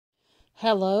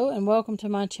Hello and welcome to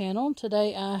my channel.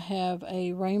 Today I have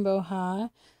a Rainbow High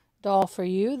doll for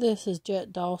you. This is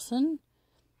Jett Dawson.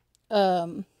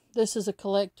 This is a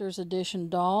collector's edition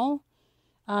doll.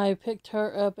 I picked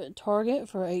her up at Target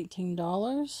for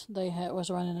 $18.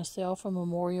 Was running a sale for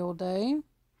Memorial Day.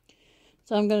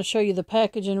 So I'm going to show you the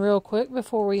packaging real quick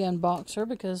before we unbox her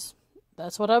because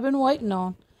that's what I've been waiting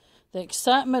on. The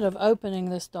excitement of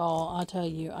opening this doll, I tell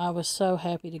you, I was so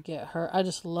happy to get her. I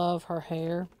just love her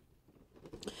hair.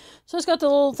 So it's got the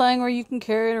little thing where you can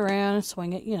carry it around and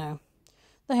swing it, you know,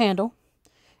 the handle.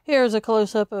 Here's a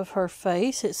close-up of her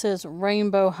face. It says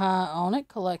Rainbow High on it,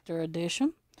 collector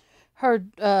edition. Her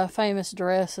famous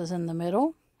dress is in the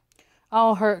middle.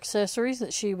 All her accessories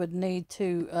that she would need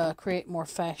to create more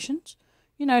fashions.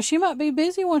 You know, she might be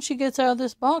busy once she gets out of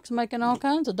this box making all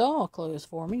kinds of doll clothes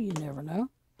for me. You never know.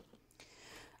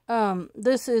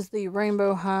 This is the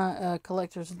Rainbow High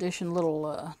collector's edition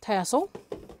little tassel.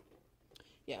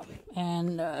 Yeah,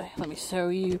 and let me show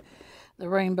you the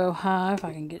Rainbow High, if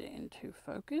I can get it into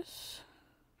focus.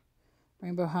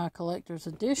 Rainbow High Collector's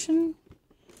Edition.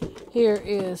 Here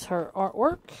is her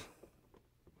artwork.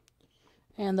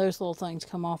 And those little things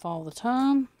come off all the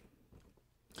time.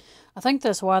 I think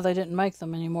that's why they didn't make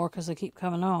them anymore, because they keep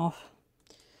coming off.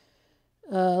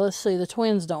 Let's see, the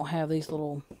twins don't have these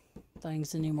little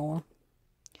things anymore.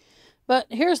 But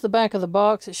here's the back of the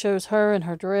box. It shows her and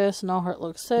her dress and all her little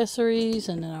accessories.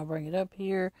 And then I'll bring it up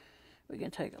here. We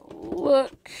can take a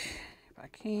look. If I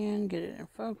can get it in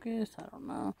focus. I don't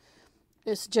know.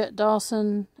 It's Jett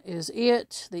Dawson is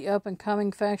it. The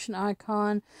up-and-coming fashion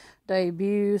icon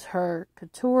debuts her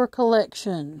couture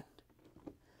collection.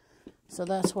 So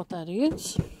that's what that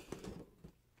is.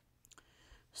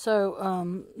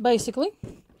 So basically,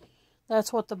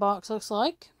 that's what the box looks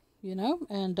like. You know,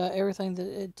 and everything that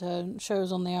it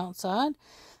shows on the outside.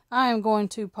 I am going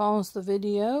to pause the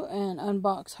video and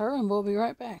unbox her, and we'll be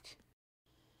right back.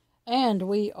 And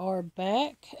we are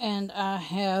back, and I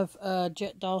have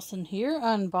Jett Dawson here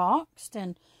unboxed,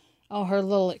 and all her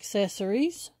little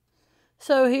accessories.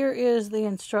 So here is the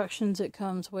instructions it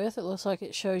comes with. It looks like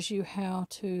it shows you how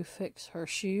to fix her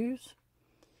shoes.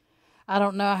 I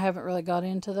don't know, I haven't really got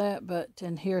into that,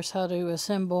 and here's how to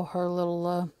assemble her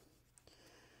little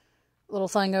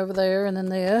thing over there, and then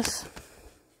this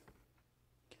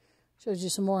shows you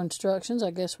some more instructions,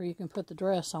 I guess, where you can put the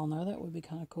dress on there. That would be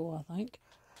kind of cool, I think.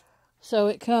 So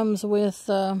it comes with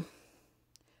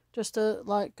just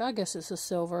I guess it's a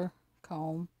silver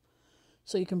comb,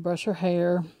 so you can brush her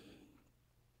hair.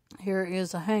 Here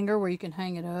is a hanger where you can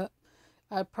hang it up.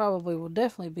 I probably will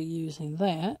definitely be using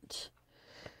that.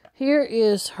 Here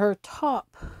is her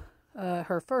top,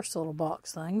 her first little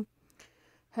box thing.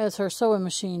 Has her sewing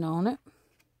machine on it.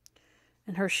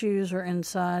 And her shoes are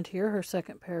inside here, her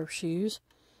second pair of shoes.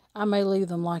 I may leave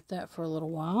them like that for a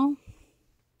little while.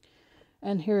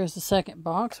 And here is the second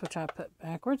box, which I put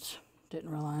backwards.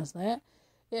 Didn't realize that.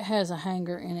 It has a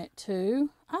hanger in it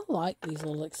too. I like these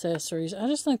little accessories. I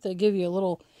just think they give you a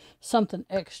little something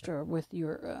extra with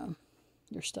your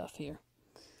stuff here.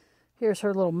 Here's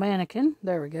her little mannequin.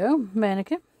 There we go.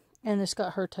 Mannequin. And it's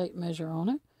got her tape measure on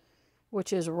it,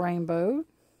 which is rainbow.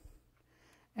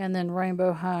 And then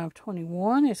Rainbow High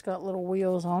 21. It's got little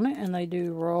wheels on it, and they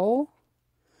do roll.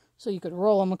 So you could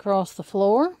roll them across the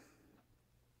floor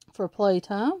for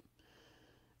playtime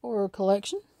or a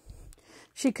collection.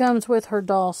 She comes with her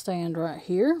doll stand right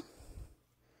here,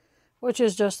 which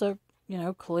is just a,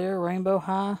 clear Rainbow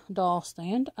High doll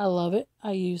stand. I love it.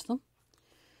 I use them.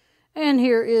 And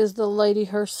here is the lady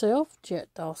herself, Jett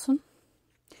Dawson.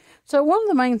 So one of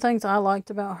the main things I liked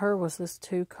about her was this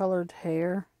two-colored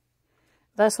hair.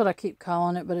 That's what I keep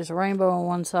calling it, but it's rainbow on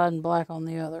one side and black on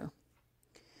the other.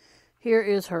 Here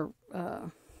is her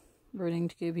rooting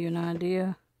to give you an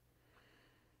idea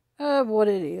of what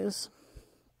it is.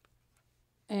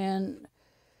 And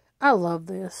I love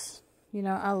this.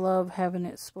 I love having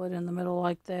it split in the middle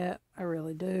like that. I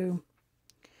really do.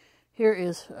 Here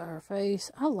is her face.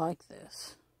 I like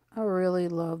this. I really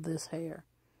love this hair.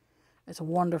 It's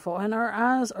wonderful. And her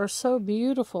eyes are so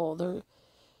beautiful.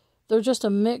 They're just a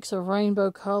mix of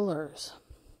rainbow colors.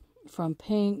 From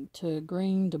pink to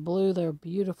green to blue. They're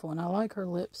beautiful. And I like her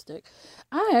lipstick.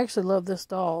 I actually love this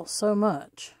doll so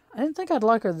much. I didn't think I'd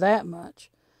like her that much.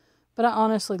 But I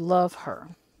honestly love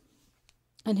her.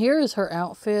 And here is her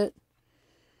outfit,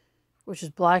 which is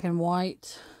black and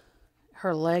white.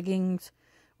 Her leggings,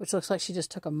 which looks like she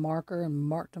just took a marker and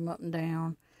marked them up and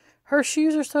down. Her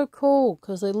shoes are so cool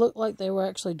because they look like they were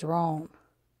actually drawn.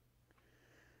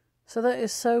 So that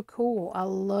is so cool. I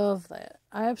love that.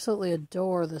 I absolutely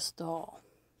adore this doll.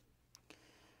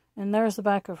 And there's the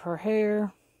back of her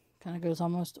hair. Kind of goes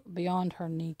almost beyond her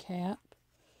kneecap.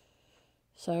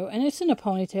 So, and it's in a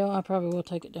ponytail. I probably will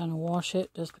take it down and wash it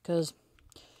just because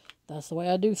that's the way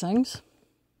I do things.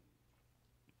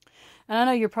 And I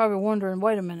know you're probably wondering,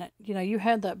 wait a minute, you know, you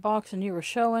had that box and you were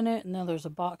showing it, and now there's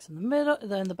a box in the middle,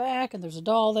 in the back, and there's a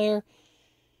doll there.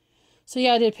 So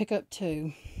yeah, I did pick up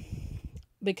 2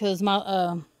 because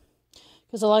I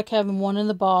like having one in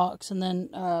the box and then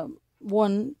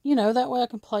one, you know, that way I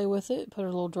can play with it, put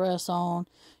her little dress on.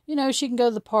 You know, she can go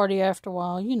to the party after a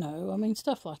while, you know, I mean,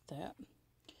 stuff like that.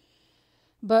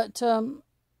 But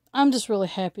I'm just really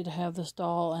happy to have this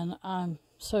doll, and I'm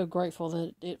so grateful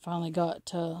that it finally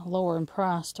got lower in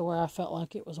price to where I felt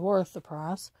like it was worth the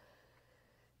price.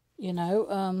 You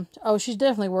know, oh, she's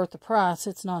definitely worth the price.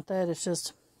 It's not that. It's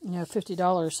just, you know,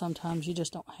 $50 sometimes you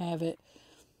just don't have it.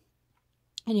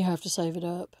 And you have to save it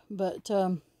up. But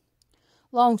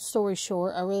long story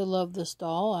short, I really love this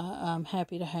doll. I'm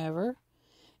happy to have her.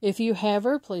 If you have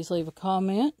her, please leave a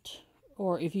comment.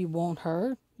 Or if you want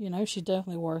her, you know, she's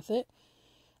definitely worth it.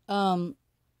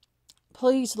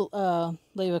 Please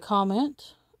leave a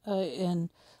comment and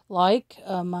like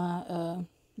my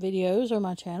videos or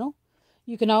my channel.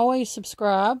 You can always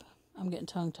subscribe. I'm getting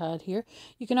tongue-tied here.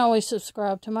 You can always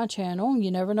subscribe to my channel. You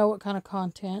never know what kind of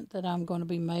content that I'm going to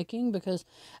be making, because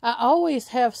I always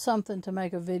have something to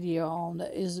make a video on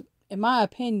that is, in my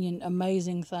opinion,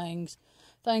 amazing things.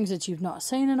 Things that you've not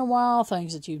seen in a while,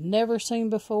 things that you've never seen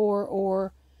before,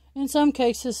 or in some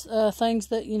cases, things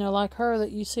that, you know, like her,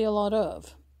 that you see a lot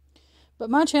of. But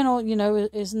my channel, you know,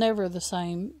 is never the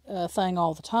same thing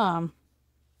all the time.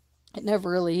 It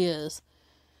never really is.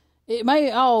 It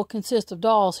may all consist of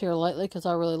dolls here lately, because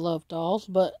I really love dolls.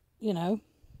 But, you know,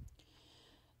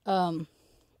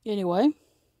 anyway,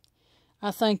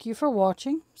 I thank you for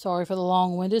watching. Sorry for the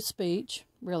long-winded speech.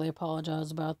 Really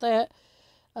apologize about that.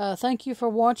 Thank you for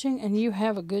watching, and you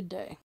have a good day.